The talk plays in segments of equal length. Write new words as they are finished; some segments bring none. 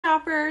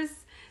shoppers.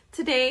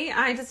 Today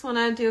I just want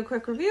to do a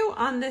quick review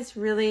on this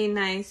really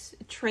nice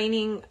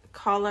training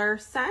collar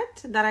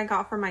set that I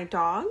got for my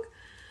dog.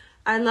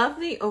 I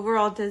love the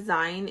overall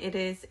design. It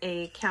is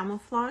a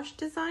camouflage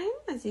design,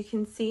 as you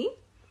can see,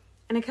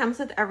 and it comes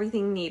with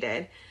everything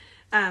needed.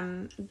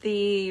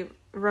 The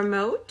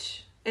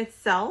remote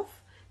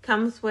itself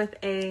comes with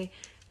a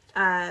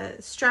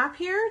strap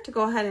here to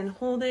go ahead and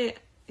hold it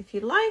if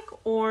you like,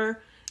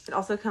 or it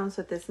also comes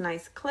with this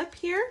nice clip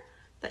here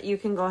that you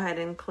can go ahead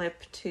and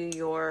clip to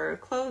your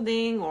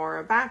clothing or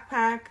a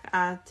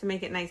backpack to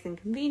make it nice and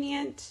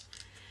convenient.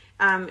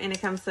 And it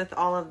comes with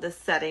all of the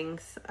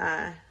settings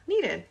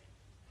needed.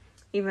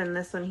 Even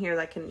this one here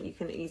that you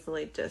can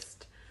easily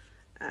just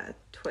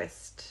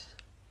twist.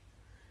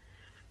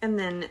 And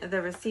then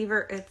the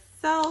receiver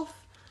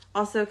itself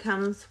also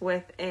comes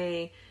with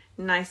a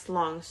nice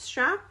long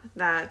strap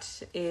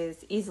that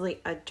is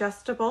easily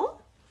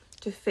adjustable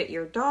to fit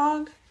your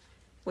dog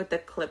with the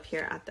clip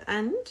here at the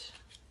end.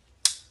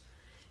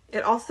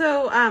 It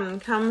also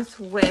comes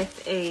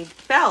with a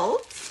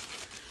belt.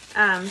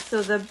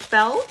 So the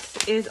belt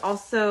is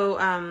also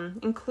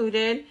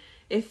included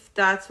if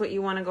that's what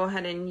you want to go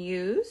ahead and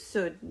use.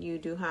 So you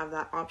do have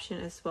that option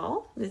as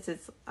well. This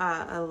is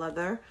a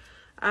leather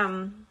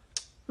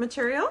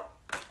material.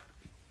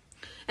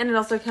 And it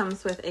also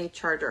comes with a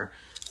charger.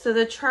 So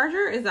the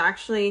charger is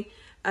actually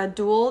a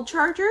dual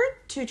charger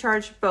to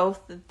charge both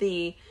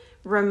the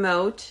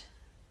remote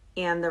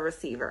and the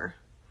receiver,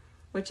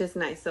 which is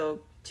nice.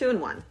 So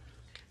 2-in-1.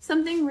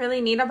 Something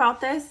really neat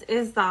about this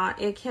is that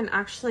it can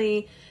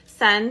actually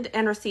send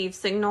and receive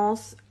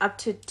signals up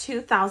to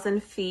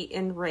 2,000 feet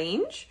in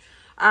range,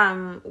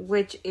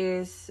 which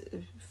is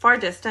far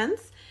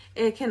distance.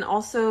 It can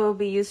also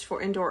be used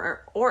for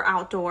indoor or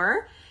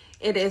outdoor.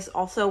 It is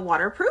also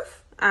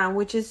waterproof,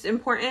 which is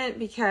important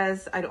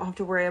because I don't have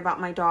to worry about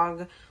my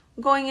dog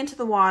going into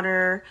the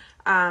water.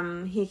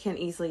 He can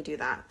easily do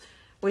that,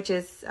 which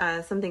is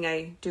something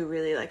I do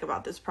really like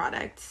about this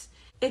product.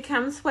 It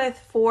comes with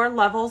 4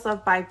 levels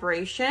of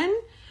vibration.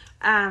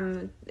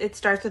 It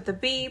starts with a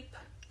beep,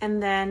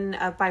 and then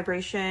a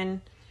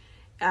vibration.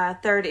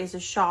 Third is a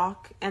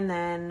shock, and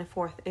then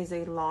 4th is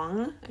a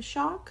long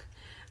shock.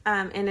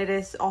 And it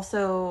is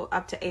also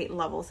up to 8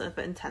 levels of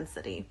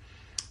intensity.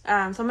 So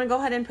I'm gonna go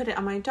ahead and put it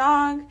on my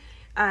dog.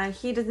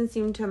 He doesn't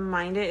seem to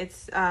mind it.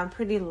 It's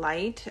pretty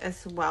light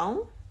as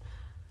well.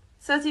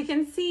 So as you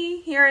can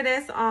see, here it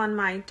is on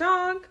my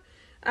dog.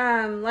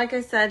 Like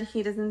I said,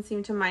 he doesn't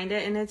seem to mind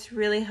it, and it's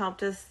really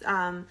helped us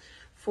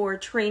for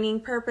training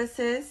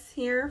purposes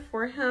here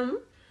for him.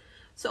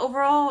 So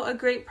overall, a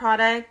great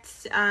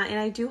product, and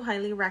I do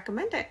highly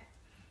recommend it.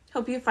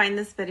 Hope you find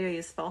this video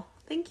useful.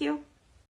 Thank you.